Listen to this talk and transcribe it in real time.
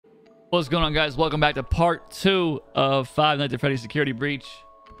What's going on, guys? Welcome back to part 2 of Five Nights at Freddy's Security Breach.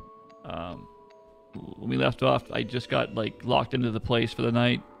 When we left off, I just got like locked into the place for the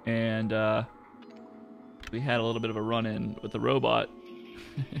night, and we had a little bit of a run-in with the robot.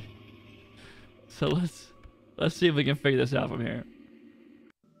 So let's see if we can figure this out from here.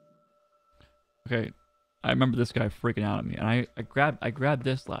 Okay, I remember this guy freaking out at me, and I grabbed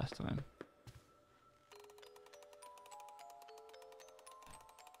this last time.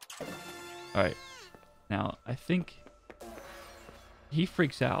 All right, now I think he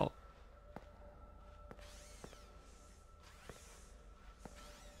freaks out.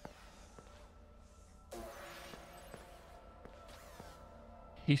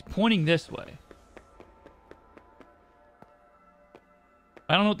 He's pointing this way.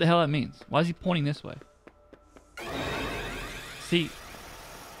 I don't know what the hell that means. Why is he pointing this way? See?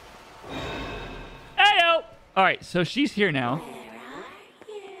 Heyo! All right, so she's here now.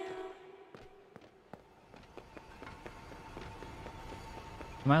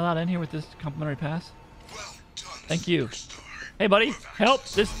 Am I allowed in here with this complimentary pass? Well done, thank you. superstar. Hey, buddy, help!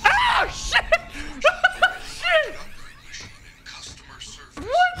 This. Oh shit! Shit!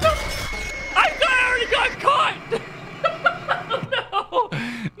 What the? I thought I already got caught.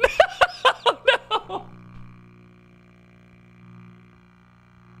 No!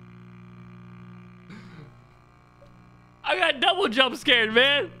 I got double jump scared,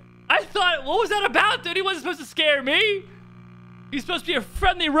 man. I thought, what was that about, dude? He wasn't supposed to scare me. He's supposed to be a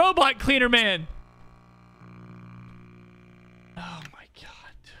friendly robot cleaner, man. Oh my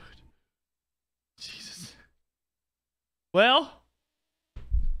god, dude. Jesus. Well,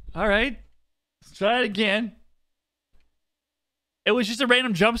 all right. Let's try it again. It was just a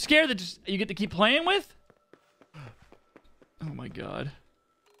random jump scare that just you get to keep playing with? Oh my god.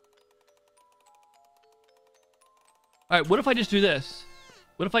 All right, what if I just do this?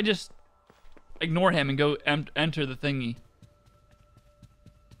 What if I just ignore him and go enter the thingy?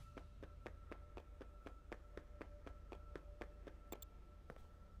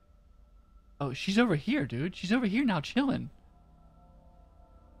 Oh, she's over here, dude. She's over here now, chilling.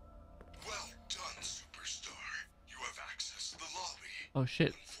 Well done, superstar. You have access to the lobby. Oh,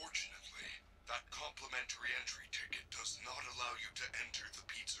 shit. Unfortunately, that complimentary entry ticket does not allow you to enter the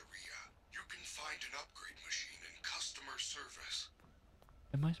pizzeria. You can find an upgrade machine in customer service.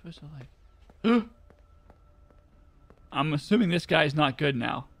 Am I supposed to, like... I'm assuming this guy's not good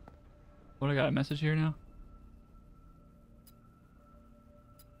now. What, I got a message here now?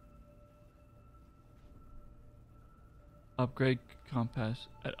 Upgrade compass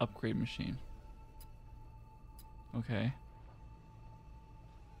at upgrade machine. Okay.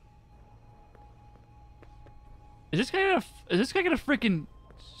 Is this guy gonna freaking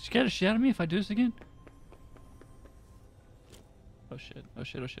scare the shit out of me if I do this again? Oh shit. Oh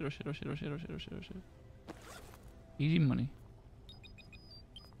shit. Oh shit. Oh shit. Oh shit. Oh shit. Oh shit. Oh shit. Oh shit. Easy money.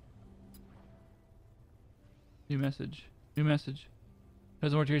 New message. New message.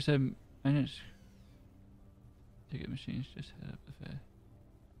 Doesn't work here. Said manage. Ticket machines, just head up the Fed.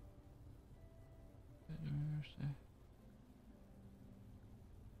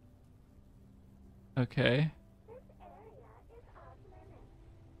 Okay.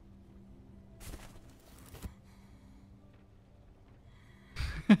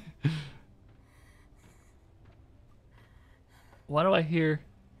 Why do I hear...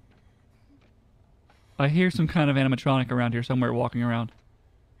 I hear some kind of animatronic around here somewhere walking around.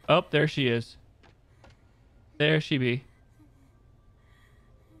 Oh, there she is. There she be.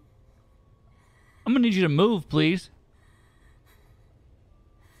 I'm gonna need you to move, please.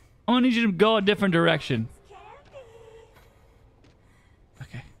 I'm gonna need you to go a different direction.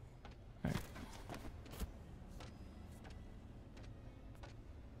 Okay. All right.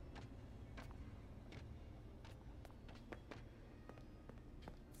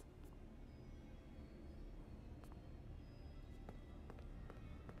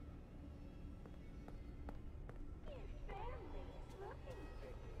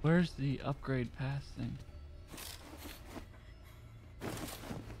 Where's the upgrade pass thing?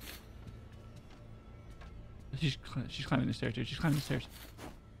 She's climbing the stairs, dude. She's climbing the stairs.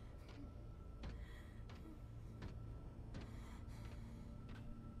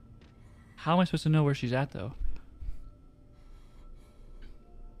 How am I supposed to know where she's at, though?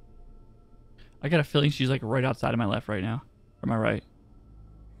 I got a feeling she's like right outside of my left right now. Or my right.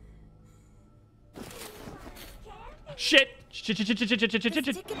 Shit! Shit! Shit! Shit! Shit! Shit! Shit! Shit! Shit!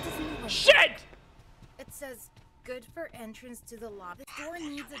 Shit! Shit! It says good for entrance to the lobby. The door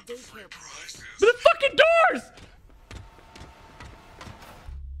needs a daycare. The fucking doors!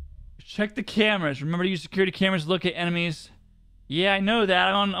 Check the cameras. Remember to use security cameras to look at enemies. Yeah, I know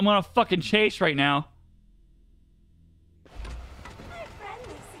that. I'm on a fucking chase right now.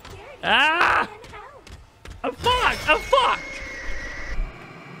 Ah! I'm fucked! I'm fucked!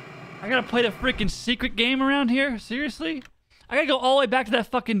 I gotta play the freaking secret game around here? Seriously? I gotta go all the way back to that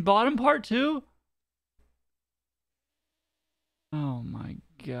fucking bottom part too? Oh my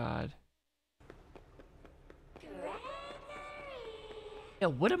god. Yeah,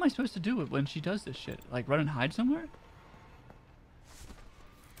 what am I supposed to do when she does this shit? Like run and hide somewhere?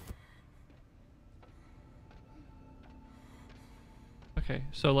 Okay,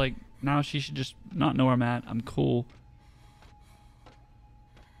 so like now she should just not know where I'm at. I'm cool.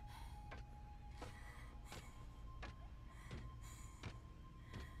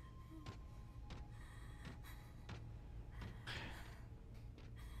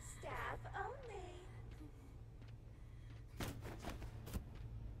 Staff only.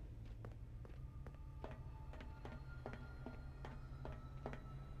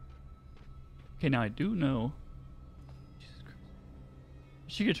 Okay, now I do know. Jesus Christ.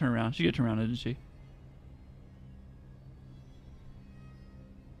 She could turn around. She could turn around, didn't she?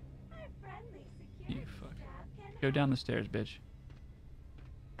 You fuck. Go down the stairs, bitch.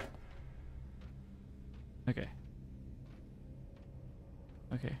 Okay.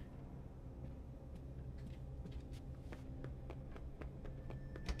 Okay.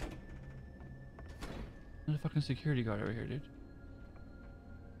 There's a fucking security guard over here, dude.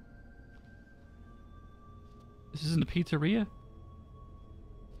 This isn't a pizzeria?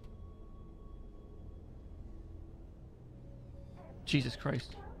 Jesus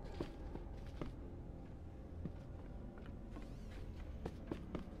Christ.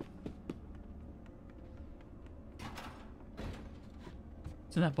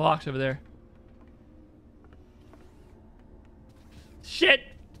 It's in that box over there. Shit!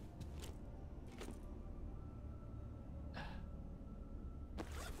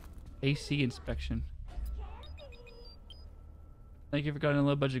 AC inspection. Thank you for getting a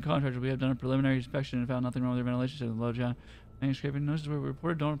low budget contractor. We have done a preliminary inspection and found nothing wrong with your ventilation system. Low John. Any scraping noises were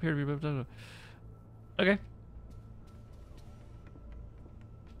reported don't appear to be. Okay.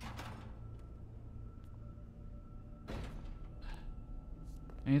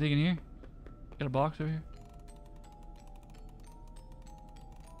 Anything in here? Got a box over here?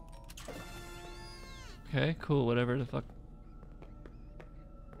 Okay, cool. Whatever the fuck.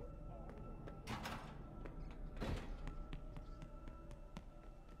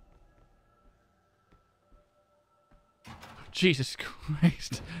 Jesus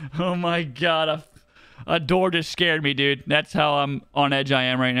Christ. Oh my god. A door just scared me, dude. That's how I'm on edge I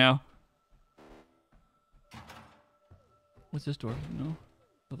am right now. What's this door? No.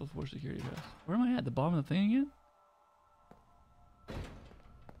 Level 4 security pass. Where am I at? The bottom of the thing again?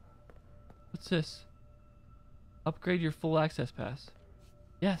 What's this? Upgrade your full access pass.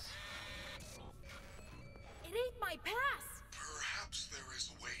 Yes. It ain't my pass. Perhaps there is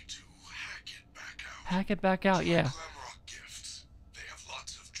a way to hack it back out. Hack it back out, yeah. Glamrock gifts. They have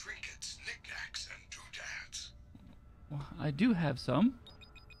lots of trinkets, knickknacks, and doodads. Well, I do have some.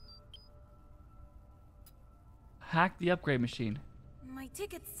 Hack the upgrade machine. My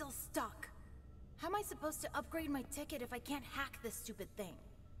ticket's still stuck. How am I supposed to upgrade my ticket if I can't hack this stupid thing?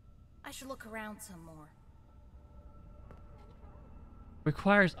 I should look around some more.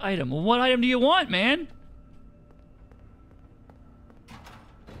 Requires item. Well, what item do you want, man?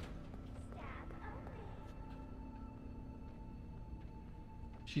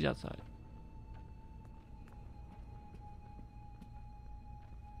 She's outside.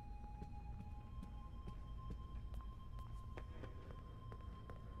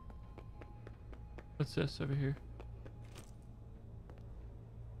 What's this over here?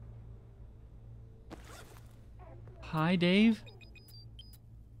 Hi, Dave.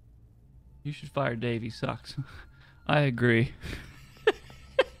 You should fire Dave. He sucks. I agree.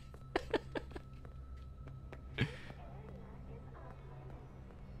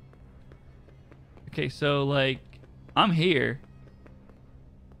 Okay, so like, I'm here,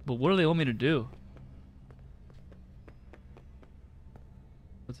 but what do they want me to do?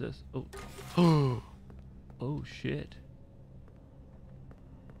 What's this? Oh. Oh shit.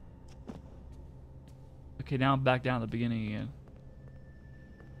 Okay, now I'm back down at the beginning again.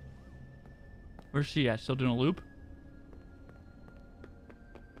 Where's she at? Still doing a loop?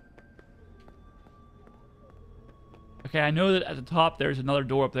 Okay, I know that at the top there's another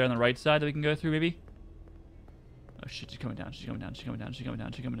door up there on the right side that we can go through, maybe. Oh shit, she's coming down, she's coming down, she's coming down, she's coming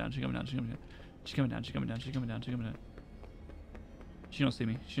down, she's coming down, she's coming down, she's coming down. She's coming down, she's coming down, she's coming down, she's coming down. She don't see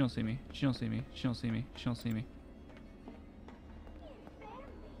me, she don't see me, she don't see me, she don't see me, she don't see me.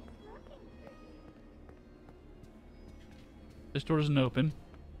 This door doesn't open.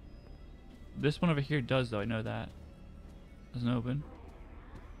 This one over here does, though. I know that. Doesn't open.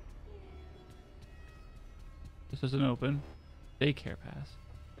 This doesn't open. Daycare pass.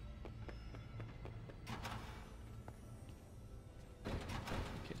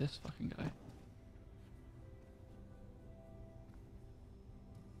 Okay, this fucking guy.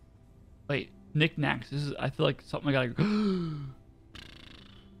 Wait, knickknacks. This is. I feel like something I gotta.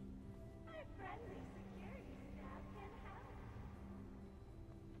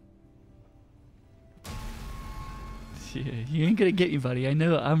 Yeah, you ain't gonna get me, buddy. I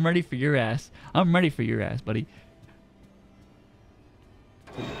know. I'm ready for your ass. I'm ready for your ass, buddy.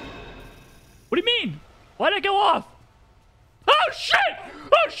 What do you mean? Why'd I go off? Oh shit!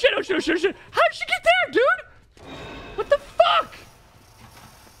 Oh shit! Oh shit! Oh shit! Oh shit! How did she get there, dude? What the fuck?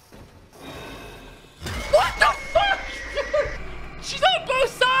 What the fuck? She's on both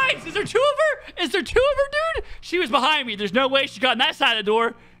sides. Is there two of her? Is there two of her, dude? She was behind me. There's no way she got on that side of the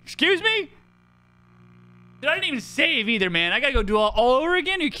door. Excuse me? Dude, I didn't even save either, man. I gotta go do all over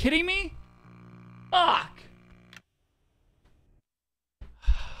again? Are you kidding me? Fuck.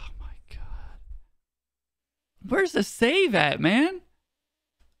 Oh my god. Where's the save at, man?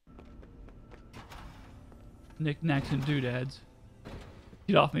 Knickknacks and doodads.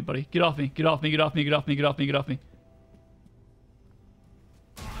 Get off me, buddy. Get off me. Get off me. Get off me. Get off me. Get off me. Get off me.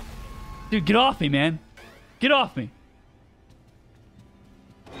 Dude, get off me, man. Get off me.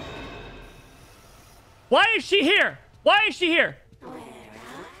 Why is she here? Why is she here?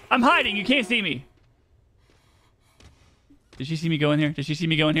 I'm hiding. You can't see me. Did she see me go in here? Did she see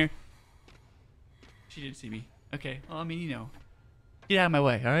me go in here? She didn't see me. Okay. Well, I mean, you know. Get out of my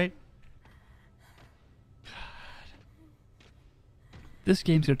way, all right? God. This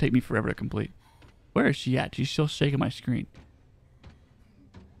game's going to take me forever to complete. Where is she at? She's still shaking my screen.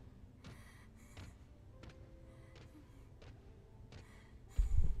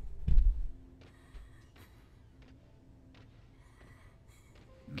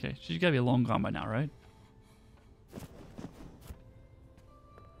 Okay, she's got to be long gone by now, right?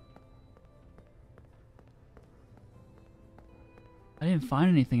 I didn't find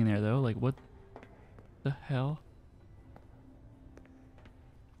anything in there, though. Like, what the hell?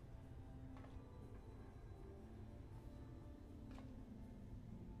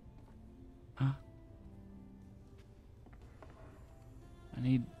 Huh? I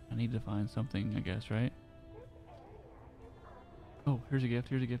need to find something, I guess, right? Oh, here's a gift,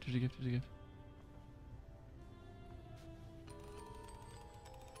 here's a gift, here's a gift, here's a gift.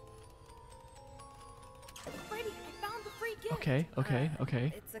 Freddy, I found the free gift. Okay, okay,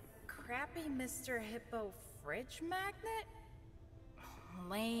 okay. It's a crappy Mr. Hippo fridge magnet?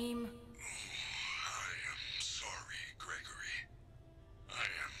 Lame. I am sorry, Gregory. I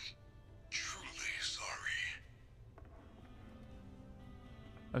am truly sorry.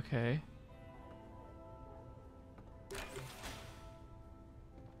 Okay.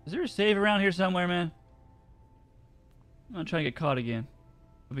 Is there a save around here somewhere, man? I'm not trying to get caught again.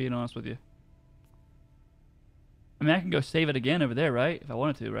 I'm being honest with you. I mean, I can go save it again over there, right? If I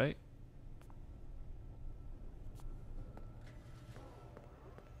wanted to, right?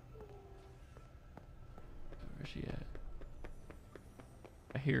 Where's she at?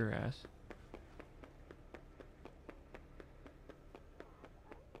 I hear her ass.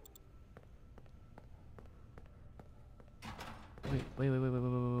 Wait.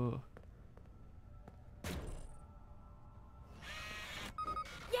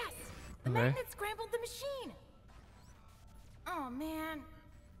 Yes! The Okay. magnet scrambled the machine! Oh man,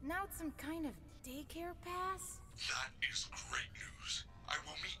 now it's some kind of daycare pass? That is great news. I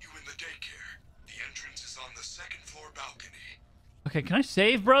will meet you in the daycare. The entrance is on the second floor balcony. Okay, can I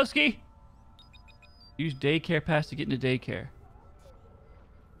save, broski? Use daycare pass to get into daycare.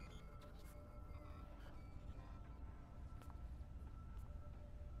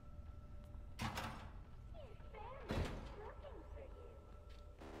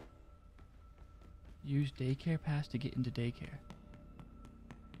 Use daycare pass to get into daycare.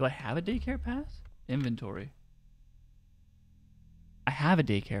 Do I have a daycare pass? Inventory. I have a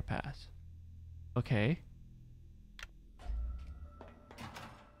daycare pass. Okay.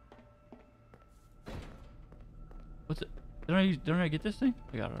 What's it? Don't I get this thing?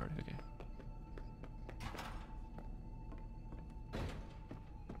 I got it already. Okay.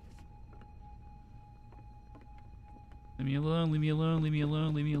 Leave me alone, leave me alone, leave me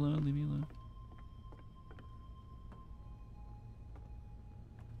alone, leave me alone, leave me alone.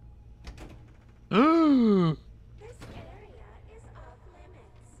 This area is off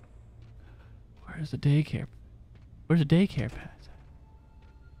limits. Where's the daycare? Where's the daycare pass?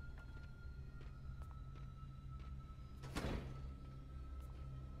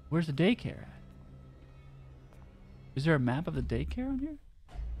 Where's the daycare at? Is there a map of the daycare on here?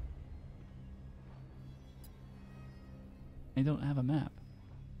 I don't have a map.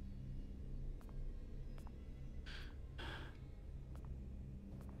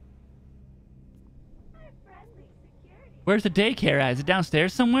 Friendly security. Where's the daycare at? Is it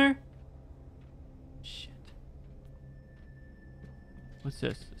downstairs somewhere? Shit. What's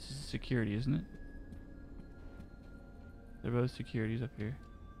this? This is security, isn't it? They're both securities up here.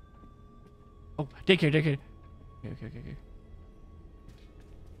 Oh, daycare, daycare. Okay.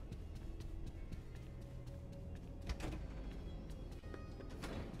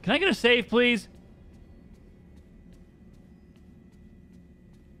 Can I get a save, please?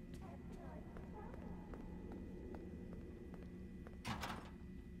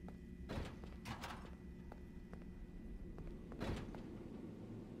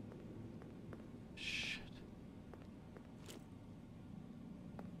 Shit.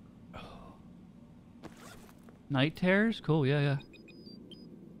 Oh. Night terrors? Cool, yeah.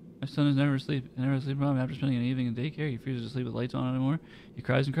 My son is never asleep. After spending an evening in daycare, he refuses to sleep with lights on anymore. He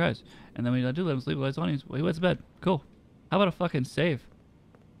cries and cries. And then when I do let him sleep with lights on, he wets to bed. Cool. How about a fucking save?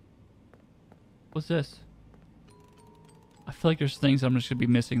 What's this? I feel like there's things I'm just gonna be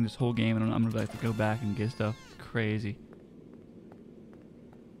missing this whole game, and I'm gonna have to go back and get stuff. Crazy.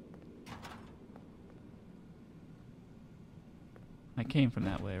 I came from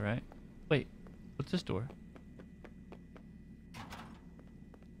that way, right? Wait, what's this door?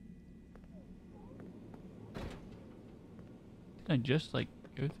 Did I just like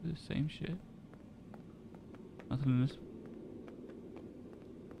go through the same shit? Nothing in this.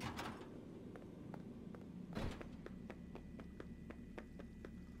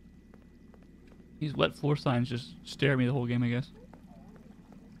 These wet floor signs just stare at me the whole game, I guess.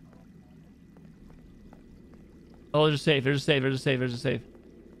 Oh, there's a safe, there's a safe, there's a safe, there's a safe.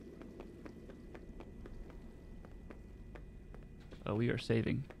 Oh, we are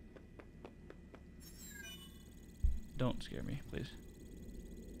saving. Don't scare me, please.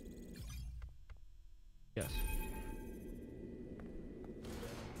 Yes.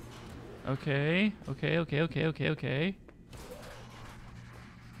 Okay.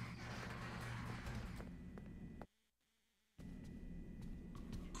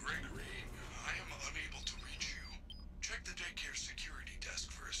 Gregory, I am unable to reach you. Check the daycare security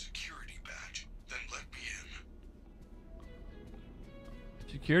desk for a security badge, then let me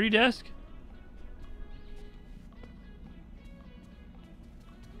in. Security desk?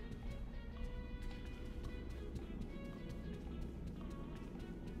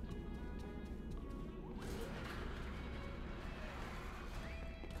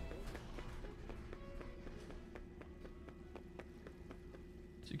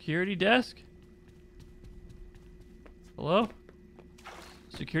 Security desk? Hello?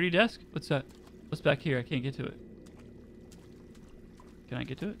 Security desk? What's that? What's back here? I can't get to it. Can I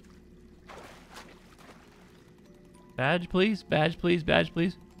get to it? Badge, please. Badge, please. Badge,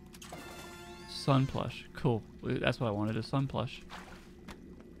 please. Sun plush. Cool. That's what I wanted, a sun plush.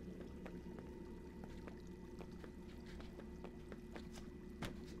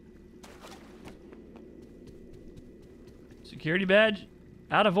 Security badge?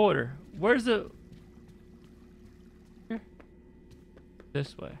 Out of order. Where's the... Here?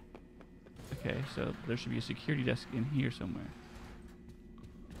 This way. Okay, so there should be a security desk in here somewhere.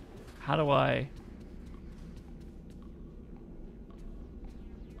 How do I...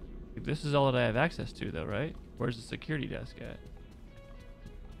 This is all that I have access to, though, right? Where's the security desk at?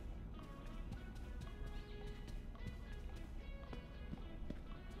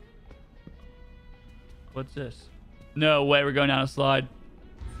 What's this? No way, we're going down a slide.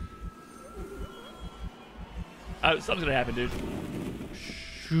 Oh, something's gonna happen, dude.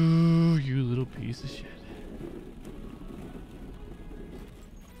 Shoo, you little piece of shit.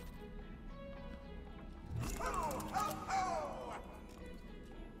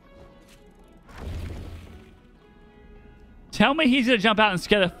 Tell me he's gonna jump out and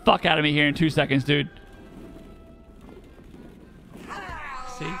scare the fuck out of me here in 2 seconds, dude.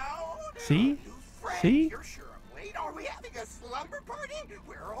 See? See? See? You're sure I'm late. Are we having a slumber party?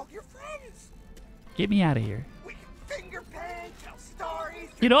 Where are all your friends? Get me out of here. We can finger paint, tell stories.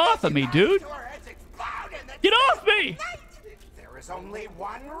 Get off of me, dude. Get off me! There is only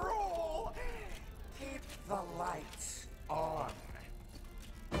one rule. Keep the lights on.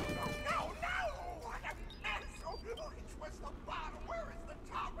 Oh, no! What a mess! Oh, which was the bottom? Where is the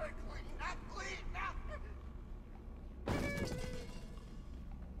top? Clean up!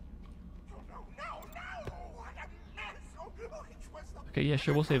 Oh, no! What a mess! Oh, which was the... Okay, yeah,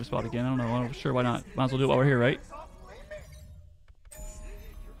 sure, we'll save a spot again. I don't know. Sure, why not? Might as well do it while we're here, right?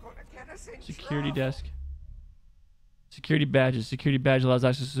 You're us in Security trouble. desk. Security badges. Security badge allows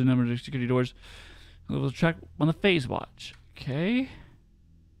access to the number of security doors. We'll track on the phase watch. Okay.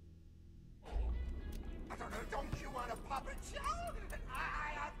 Don't you want a puppet show?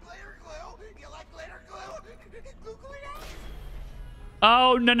 I have glitter glue. You like glitter glue? Glue glue?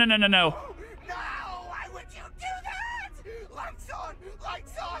 Oh, no, no, no, no, no. No! Why would you do that? Lights on!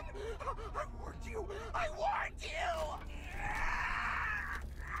 Lights on! I warned you! I warned you!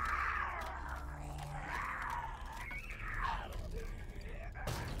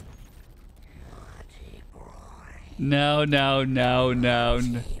 No, no, no, no.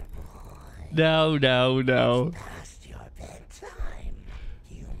 No, no, no. Past your bedtime.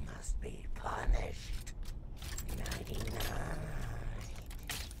 You must be punished. 99.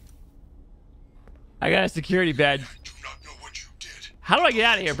 I got a security badge. I do not know what you did. How do I get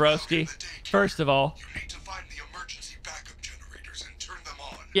out of here, broski? First of all. You need to find the emergency backup generators and turn them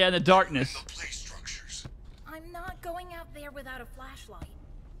on. Yeah, in the darkness. In the play structures. I'm not going out there without a flashlight.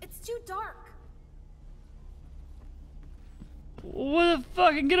 It's too dark. What the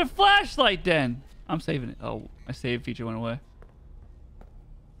fucking get a flashlight then? I'm saving it. Oh, my save feature went away.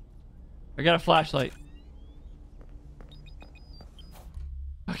 I got a flashlight.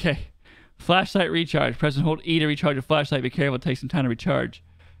 Okay. Flashlight recharge. Press and hold E to recharge your flashlight. Be careful, it takes some time to recharge.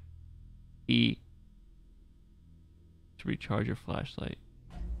 E to recharge your flashlight.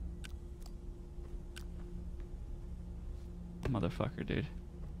 Motherfucker, dude.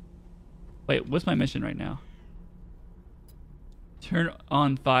 Wait, what's my mission right now? Turn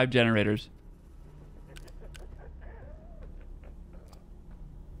on 5 generators.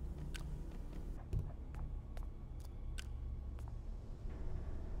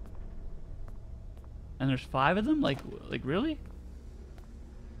 And there's 5 of them? Like really?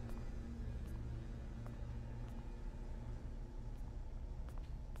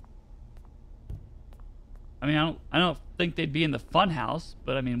 I mean, I don't think they'd be in the fun house,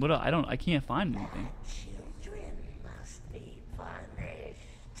 but I mean, I can't find anything. Children must be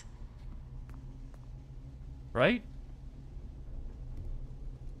punished. Right?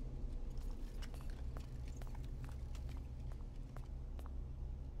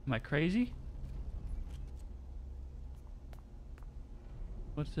 Am I crazy?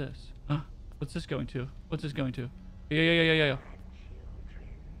 What's this? Huh? What's this going to? What's this going to? Yeah.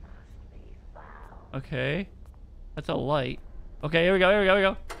 Okay. That's a light. Okay, here we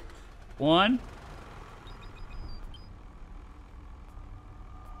go. 1.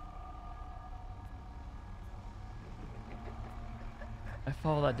 I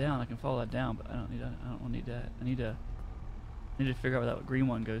follow that down. I can follow that down, but I don't need that. I don't need that. I need to figure out where that green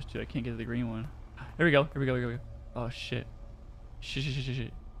one goes to. I can't get to the green one. Here we go. Oh shit.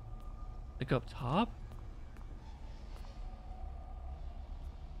 Shit. They go up top?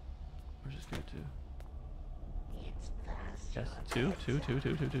 Where's this go to? Yes, 2.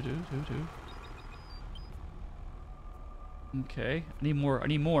 Okay. I need more.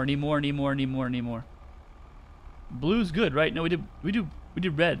 Blue's good, right? No, we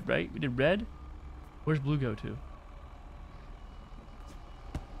did red, right? We did red. Where's blue go to?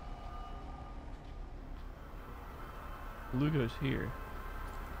 Blue goes here.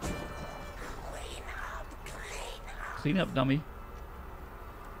 Clean up, dummy.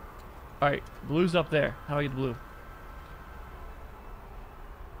 Alright, blue's up there. How do I get the blue?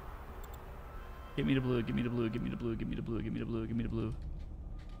 Give me the blue.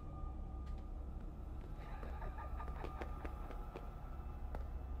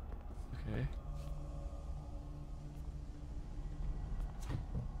 Okay.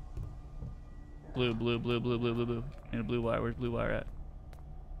 Blue. And a blue wire. Where's blue wire at?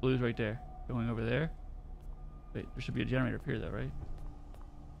 Blue's right there. Going over there. Wait, there should be a generator up here though, right?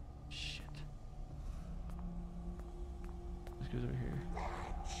 Shit. This goes over here.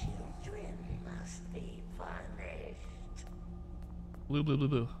 Children must be punished. Blue.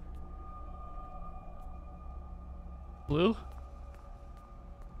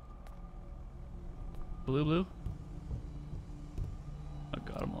 Blue? Oh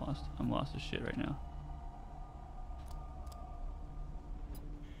god, I'm lost. I'm lost as shit right now.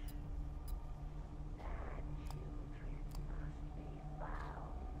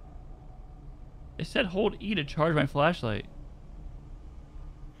 It said hold E to charge my flashlight.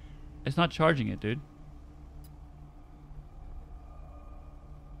 It's not charging it, dude.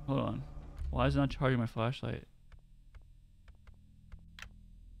 Hold on. Why is it not charging my flashlight?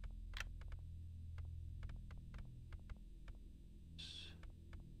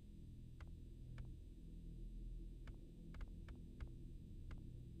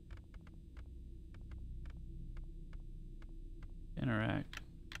 Interact.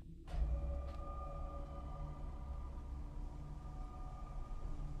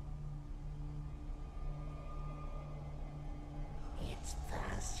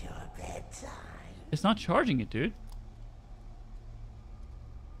 It's not charging it, dude.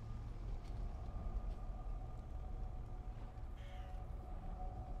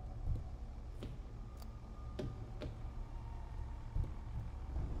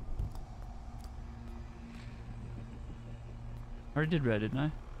 I already did red, didn't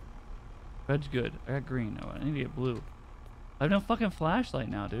I? Red's good. I got green. Oh, I need to get blue. I have no fucking flashlight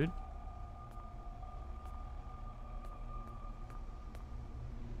now, dude.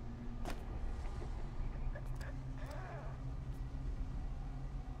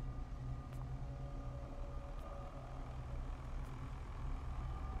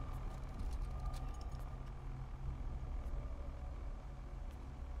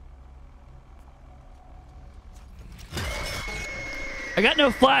 I got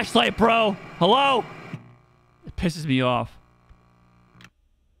no flashlight, bro. Hello? It pisses me off.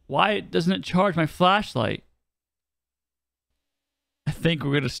 Why doesn't it charge my flashlight? I think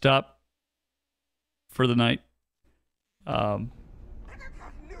we're going to stop for the night. And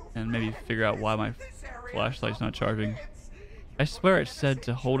maybe figure out why my flashlight's not charging. I swear it said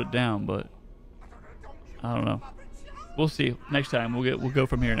to hold it down, but I don't know. We'll see. Next time. We'll go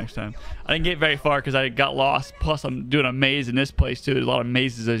from here next time. I didn't get very far because I got lost. Plus, I'm doing a maze in this place, too. There's a lot of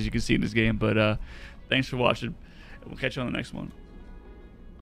mazes, as you can see in this game. But thanks for watching. We'll catch you on the next one.